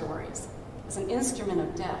other stories as an instrument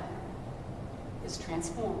of death, is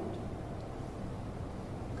transformed.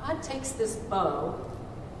 God takes this bow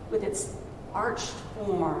with its arched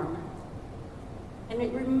form and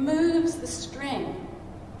it removes the string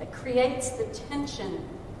that creates the tension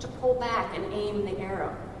to pull back and aim the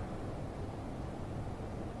arrow.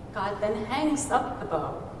 God then hangs up the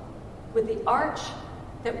bow with the arch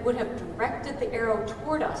that would have directed the arrow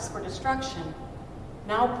toward us for destruction,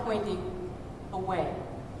 now pointing away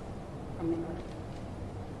from the earth.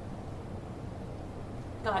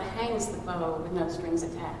 God hangs the bow with no strings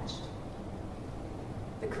attached.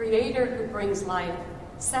 The Creator who brings life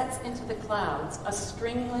sets into the clouds a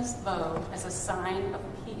stringless bow as a sign of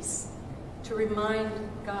peace to remind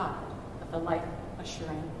God of the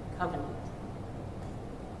life-assuring covenant.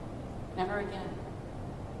 Never again.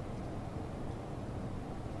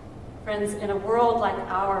 Friends, in a world like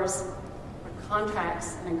ours, where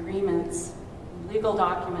contracts and agreements and legal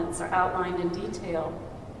documents are outlined in detail,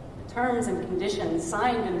 the terms and conditions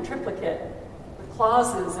signed in triplicate, with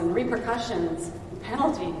clauses and repercussions and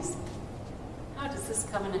penalties, how does this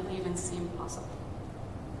covenant even seem possible?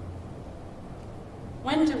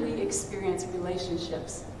 When do we experience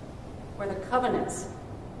relationships where the covenants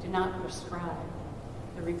do not prescribe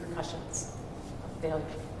the repercussions of failure?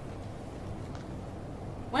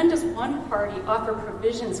 When does one party offer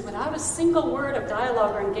provisions without a single word of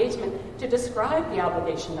dialogue or engagement to describe the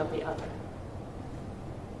obligation of the other?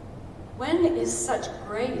 When is such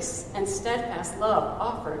grace and steadfast love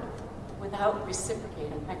offered without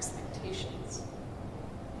reciprocating expectations?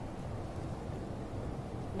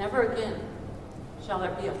 Never again shall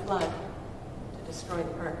there be a flood to destroy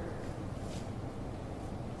the earth.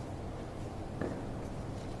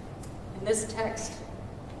 In this text,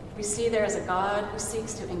 we see there is a God who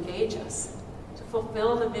seeks to engage us, to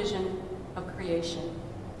fulfill the vision of creation,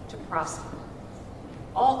 to prosper.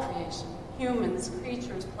 All creation, humans,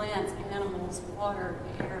 creatures, plants, animals, water,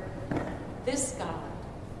 air. This God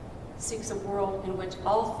seeks a world in which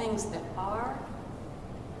all things that are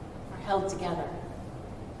held together,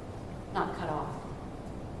 not cut off.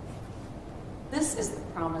 This is the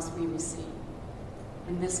promise we receive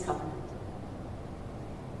in this covenant.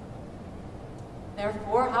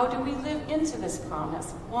 Therefore, how do we live into this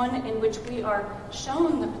promise, one in which we are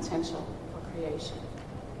shown the potential for creation?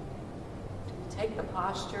 Do we take the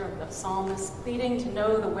posture of the psalmist, pleading to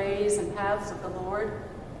know the ways and paths of the Lord?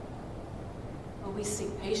 Will we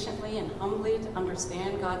seek patiently and humbly to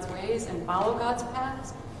understand God's ways and follow God's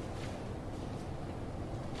paths?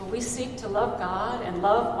 Will we seek to love God and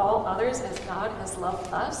love all others as God has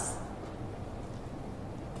loved us?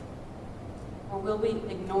 Or will we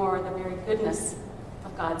ignore the very goodness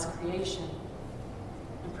of God's creation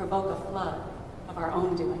and provoke a flood of our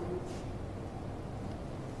own doing?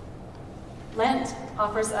 Lent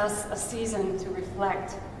offers us a season to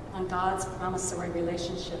reflect on God's promissory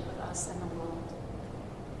relationship with us and the world.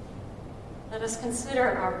 Let us consider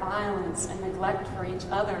our violence and neglect for each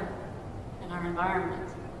other and our environment.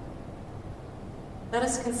 Let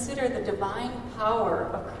us consider the divine power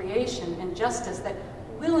of creation and justice that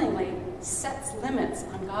willingly sets limits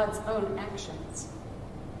on God's own actions.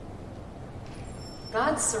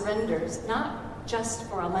 God surrenders not just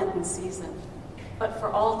for a Lenten season, but for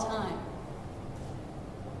all time.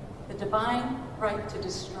 The divine right to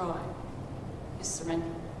destroy is surrender.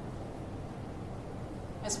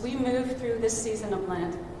 As we move through this season of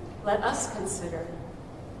Lent, let us consider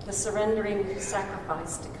the surrendering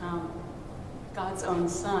sacrifice to come, God's own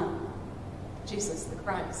Son, Jesus the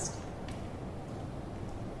Christ.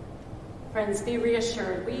 Friends, be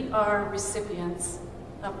reassured, we are recipients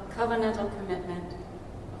of covenantal commitment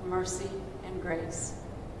of mercy and grace.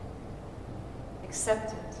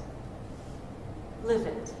 Accept it, live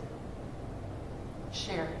it,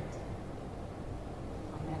 share it.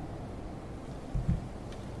 Amen.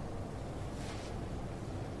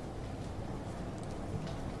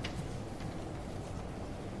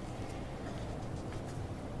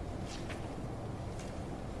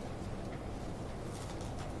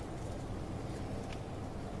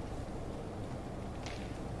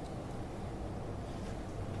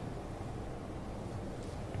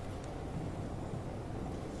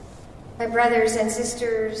 My brothers and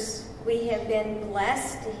sisters, we have been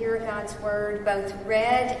blessed to hear God's word both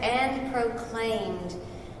read and proclaimed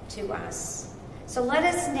to us. So let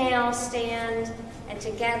us now stand and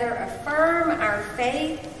together affirm our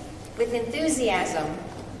faith with enthusiasm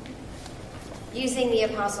using the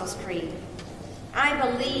Apostles' Creed. I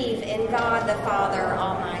believe in God the Father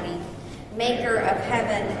Almighty, maker of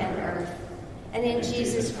heaven and earth, and in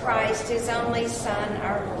Jesus Christ, his only Son,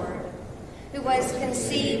 our Lord, who was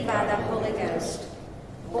conceived by the Holy Ghost,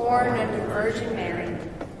 born under Virgin Mary,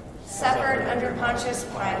 suffered under Pontius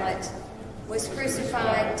Pilate, was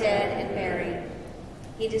crucified, dead, and buried.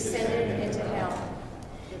 He descended into hell.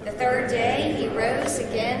 The third day he rose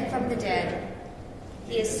again from the dead.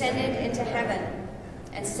 He ascended into heaven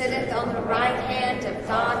and sitteth on the right hand of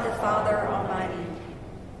God the Father Almighty.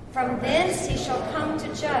 From thence he shall come to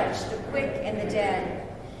judge the quick and the dead.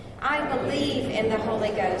 I believe in the Holy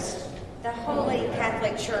Ghost, the Holy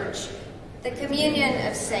Catholic Church, the communion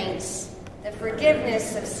of saints, the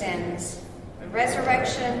forgiveness of sins, the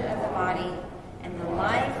resurrection of the body, and the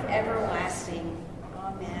life everlasting.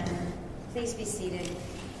 Amen. Please be seated.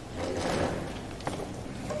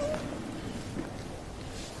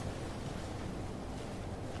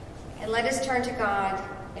 And let us turn to God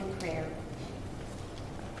in prayer.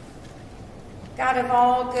 God of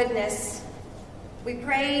all goodness, we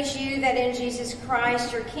praise you that in Jesus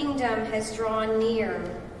Christ your kingdom has drawn near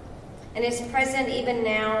and is present even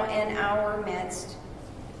now in our midst.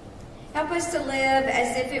 Help us to live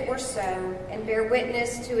as if it were so and bear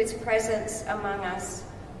witness to its presence among us.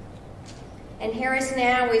 And hear us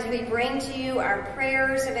now as we bring to you our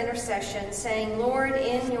prayers of intercession, saying, Lord,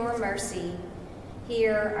 in your mercy,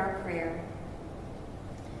 hear our prayer.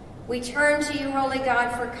 We turn to you, Holy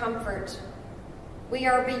God, for comfort. We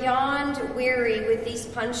are beyond weary with these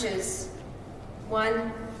punches.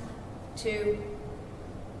 1, 2,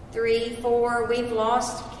 3, 4. We've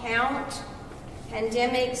lost count.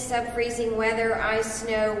 Pandemic, sub-freezing weather, ice,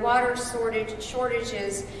 snow, water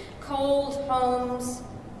shortages, cold homes,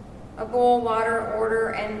 a boil water order,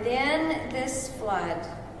 and then this flood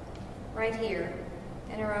right here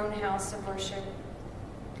in our own house of worship.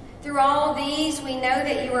 Through all these, we know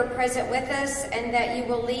that you are present with us and that you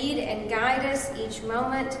will lead and guide us each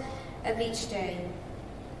moment of each day.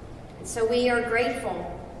 And so we are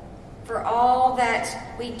grateful for all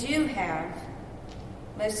that we do have,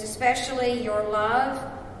 most especially your love,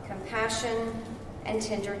 compassion, and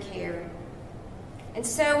tender care. And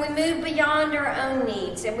so we move beyond our own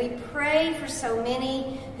needs and we pray for so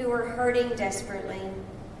many who are hurting desperately.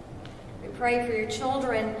 We pray for your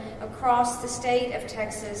children across the state of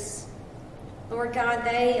Texas. Lord God,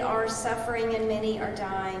 they are suffering and many are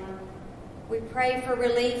dying. We pray for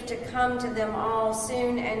relief to come to them all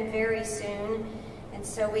soon and very soon. And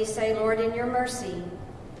so we say, Lord, in your mercy,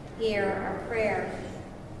 hear our prayer.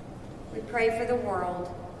 We pray for the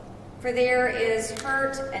world, For there is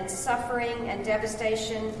hurt and suffering and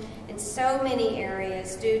devastation in so many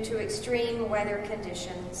areas due to extreme weather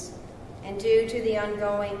conditions and due to the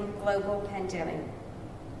ongoing global pandemic.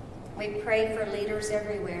 We pray for leaders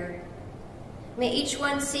everywhere. May each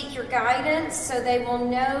one seek your guidance so they will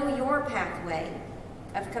know your pathway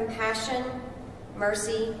of compassion,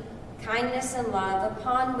 mercy, kindness, and love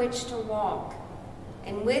upon which to walk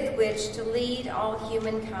and with which to lead all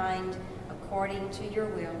humankind according to your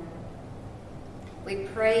will. We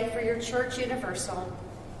pray for your Church Universal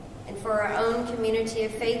and for our own community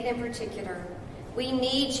of faith in particular. We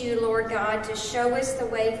need you, Lord God, to show us the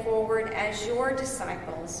way forward as your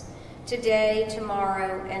disciples today,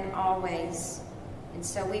 tomorrow, and always. And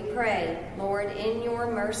so we pray, Lord, in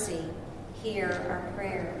your mercy, hear our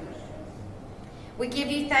prayer. We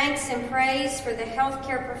give you thanks and praise for the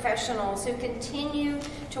healthcare professionals who continue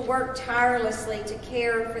to work tirelessly to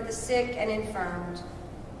care for the sick and infirmed.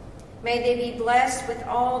 May they be blessed with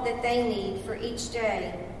all that they need for each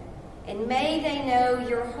day, and may they know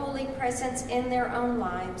your holy presence in their own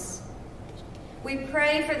lives. We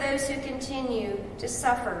pray for those who continue to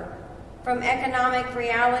suffer from economic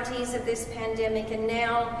realities of this pandemic, and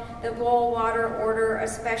now the boil water order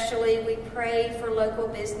especially. We pray for local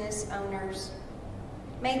business owners.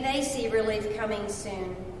 May they see relief coming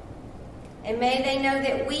soon. And may they know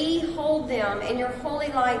that we hold them in your holy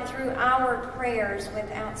light through our prayers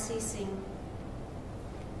without ceasing.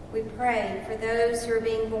 We pray for those who are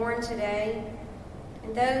being born today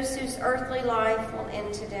and those whose earthly life will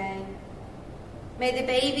end today. May the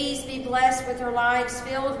babies be blessed with their lives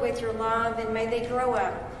filled with your love, and may they grow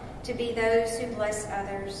up to be those who bless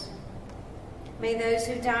others. May those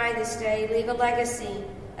who die this day leave a legacy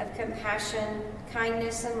of compassion,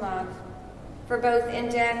 kindness, and love. For both in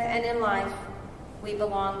death and in life, we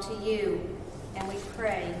belong to you, and we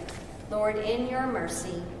pray, Lord, in your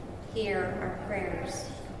mercy, hear our prayers.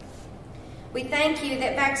 We thank you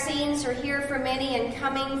that vaccines are here for many and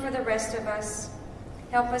coming for the rest of us.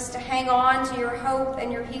 Help us to hang on to your hope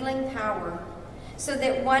and your healing power so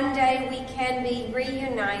that one day we can be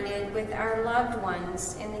reunited with our loved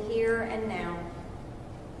ones in the here and now.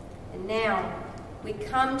 And now we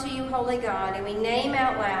come to you, Holy God, and we name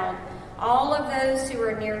out loud all of those who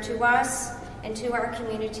are near to us and to our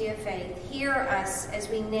community of faith. Hear us as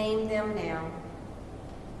we name them now.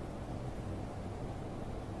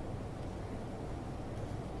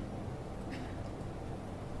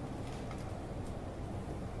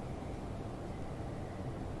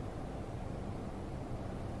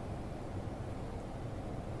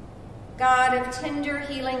 God of tender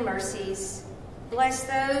healing mercies, bless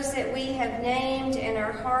those that we have named in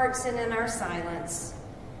our hearts and in our silence,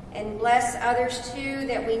 and bless others too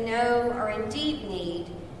that we know are in deep need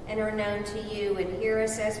and are known to you, and hear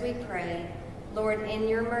us as we pray. Lord, in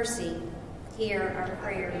your mercy, hear our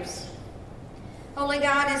prayers. Holy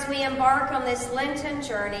God, as we embark on this Lenten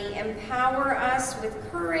journey, empower us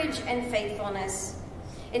with courage and faithfulness.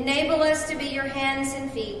 Enable us to be your hands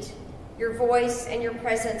and feet, your voice and your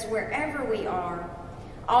presence wherever we are,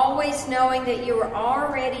 always knowing that you are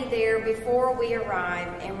already there before we arrive,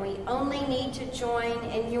 and we only need to join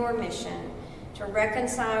in your mission to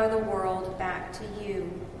reconcile the world back to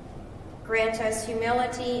you. Grant us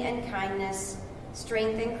humility and kindness,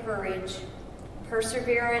 strength and courage,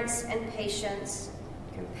 perseverance and patience,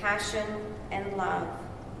 compassion and love,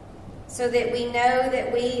 so that we know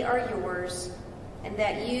that we are yours and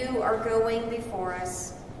that you are going before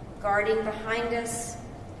us, guarding behind us,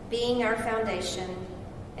 being our foundation,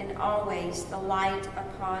 and always the light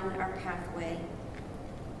upon our pathway.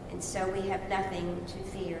 And so we have nothing to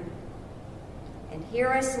fear. And hear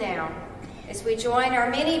us now as we join our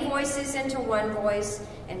many voices into one voice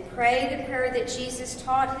and pray the prayer that Jesus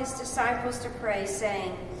taught his disciples to pray,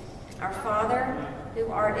 saying, Our Father, who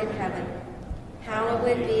art in heaven,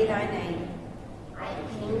 hallowed be thy name.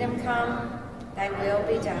 Thy kingdom come, thy will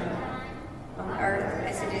be done, on earth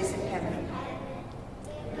as it is in heaven.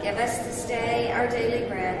 Give us this day our daily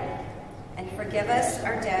bread, and forgive us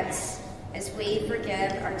our debts as we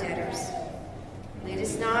forgive our debtors. Lead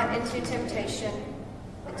us not into temptation,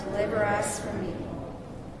 but deliver us from evil.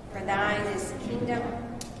 For thine is the kingdom,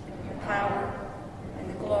 the power, and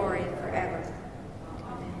the glory forever.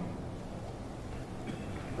 Amen.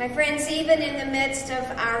 My friends, even in the midst of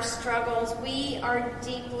our struggles, we are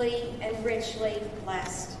deeply and richly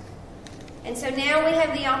blessed. And so now we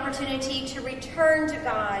have the opportunity to return to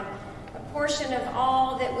God a portion of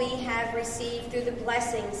all that we have received through the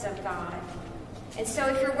blessings of God. And so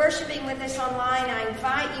if you're worshiping with us online, I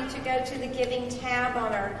invite you to go to the Giving tab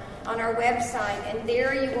on our website, and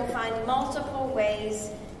there you will find multiple ways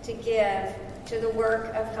to give to the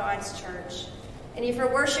work of God's church. And if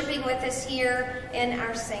you're worshiping with us here in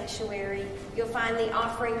our sanctuary, you'll find the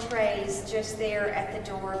offering trays just there at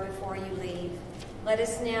the door before you leave. Let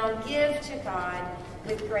us now give to God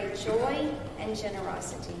with great joy and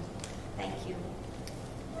generosity. Thank you.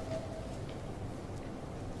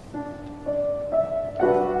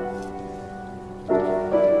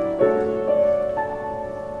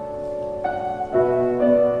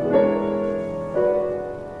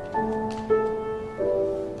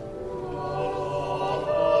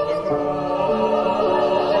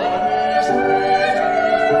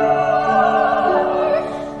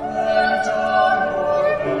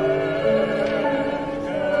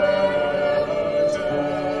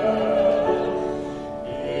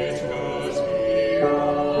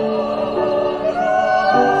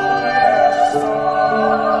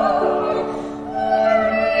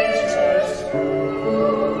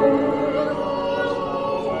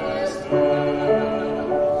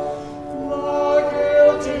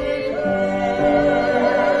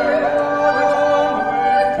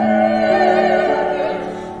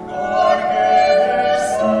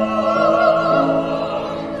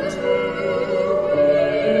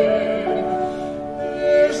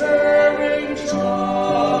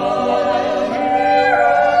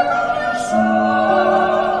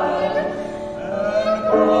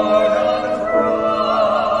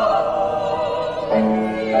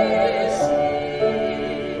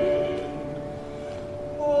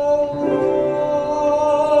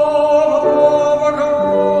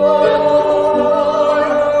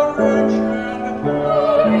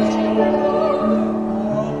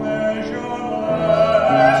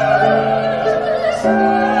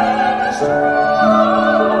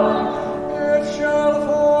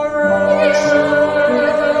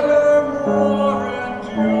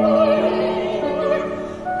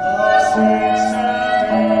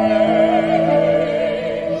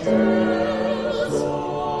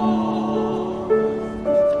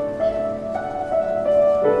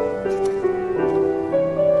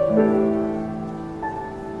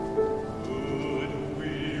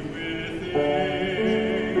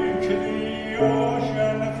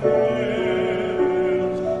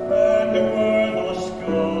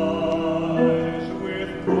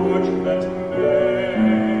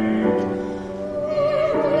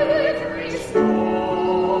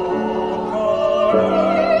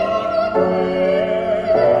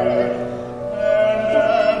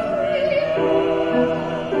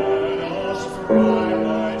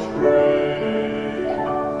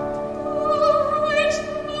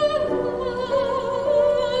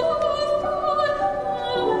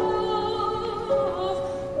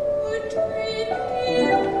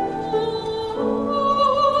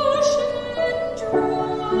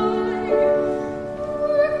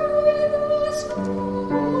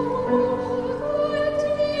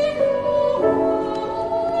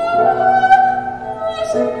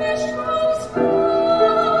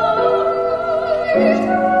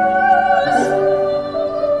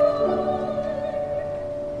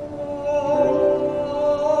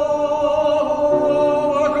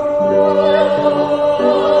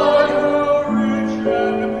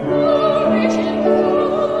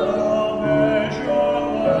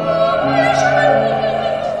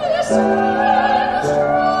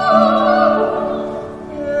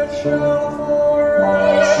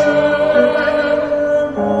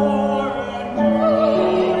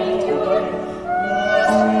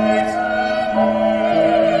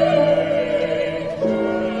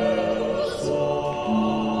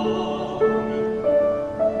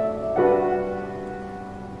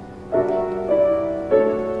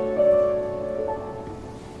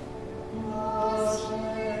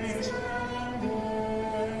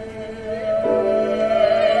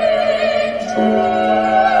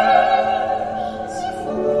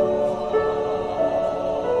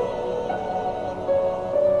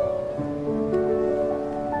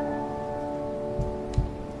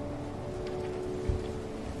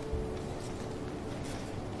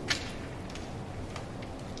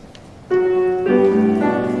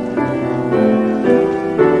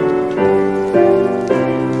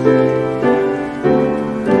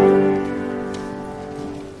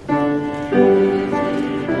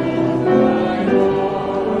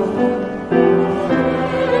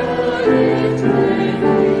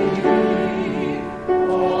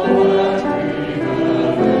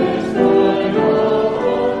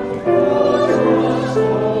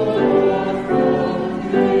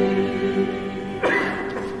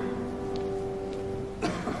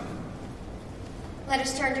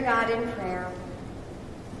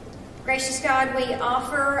 Gracious God, we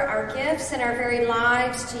offer our gifts and our very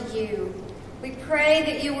lives to you. We pray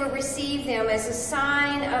that you will receive them as a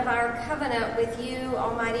sign of our covenant with you,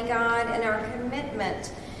 Almighty God, and our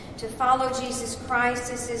commitment to follow Jesus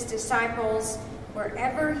Christ as his disciples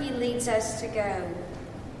wherever he leads us to go.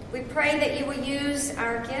 We pray that you will use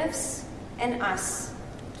our gifts and us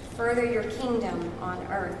to further your kingdom on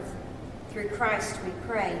earth. Through Christ we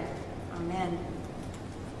pray. Amen.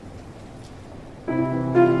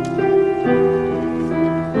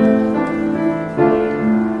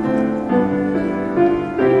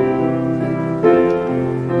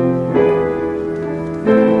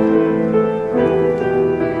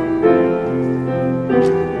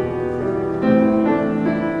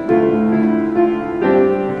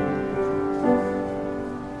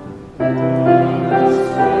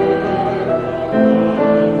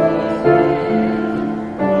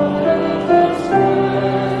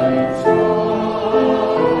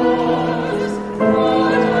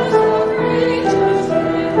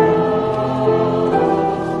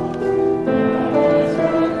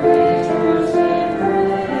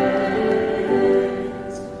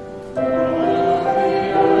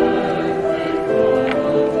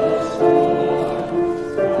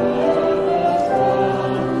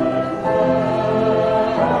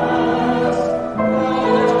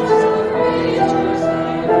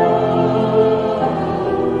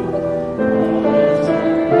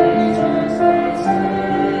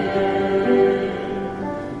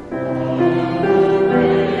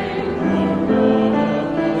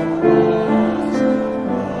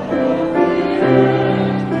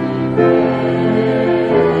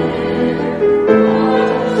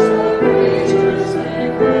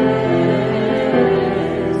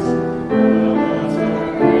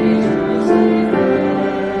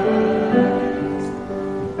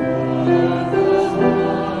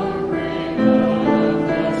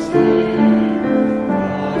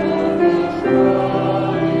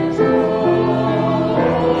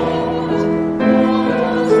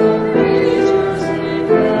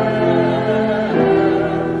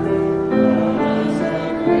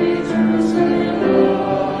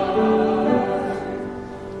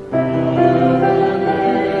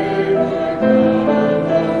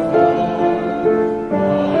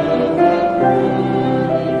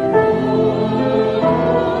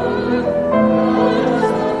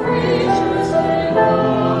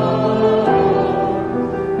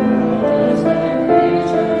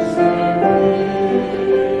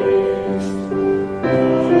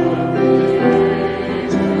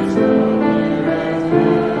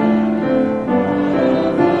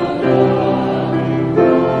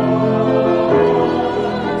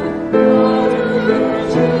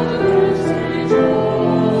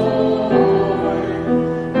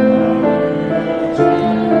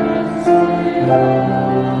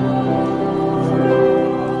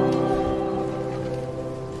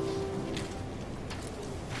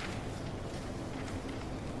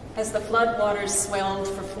 As the flood waters swelled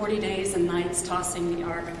for 40 days and nights tossing the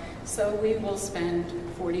ark, so we will spend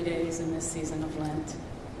 40 days in this season of Lent.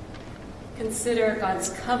 Consider God's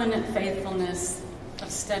covenant faithfulness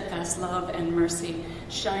of steadfast love and mercy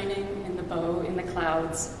shining in the bow in the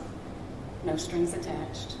clouds, no strings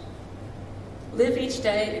attached. Live each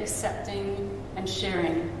day accepting and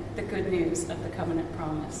sharing the good news of the covenant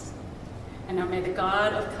promise. And now may the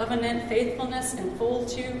God of covenant faithfulness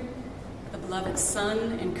enfold you, the beloved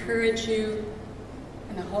Son encourage you,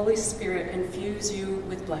 and the Holy Spirit infuse you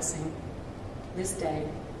with blessing this day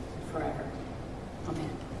and forever. Amen.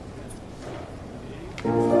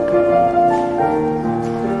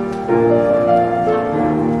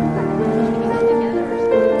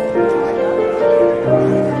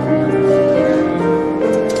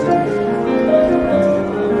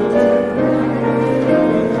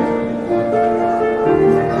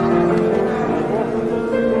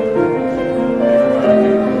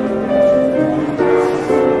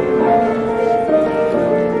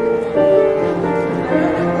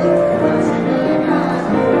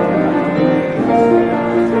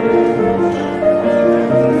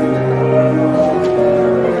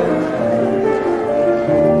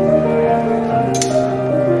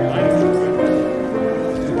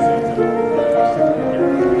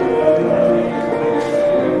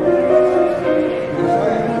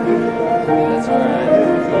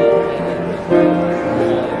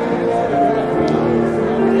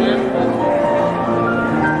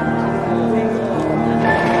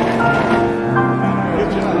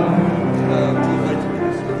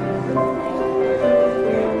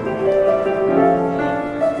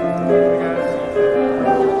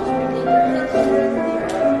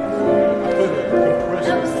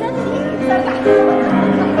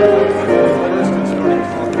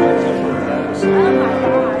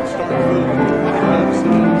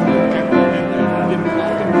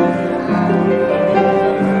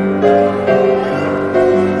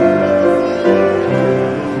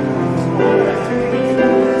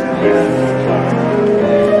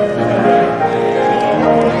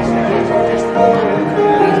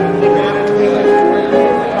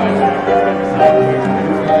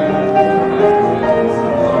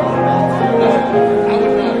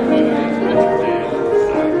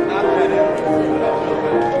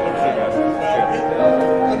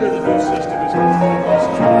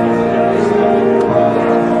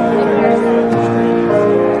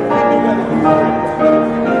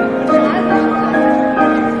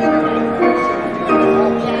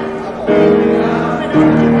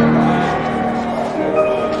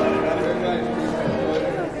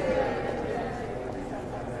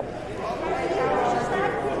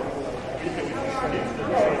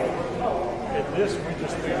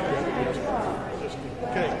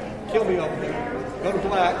 kill me over there. Go to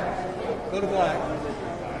black. Go to black.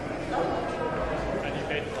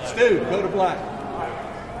 Stu, go to black.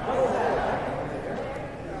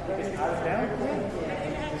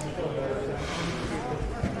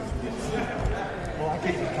 Well, I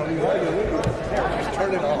can't tell you what to do. Just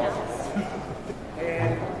turn it off.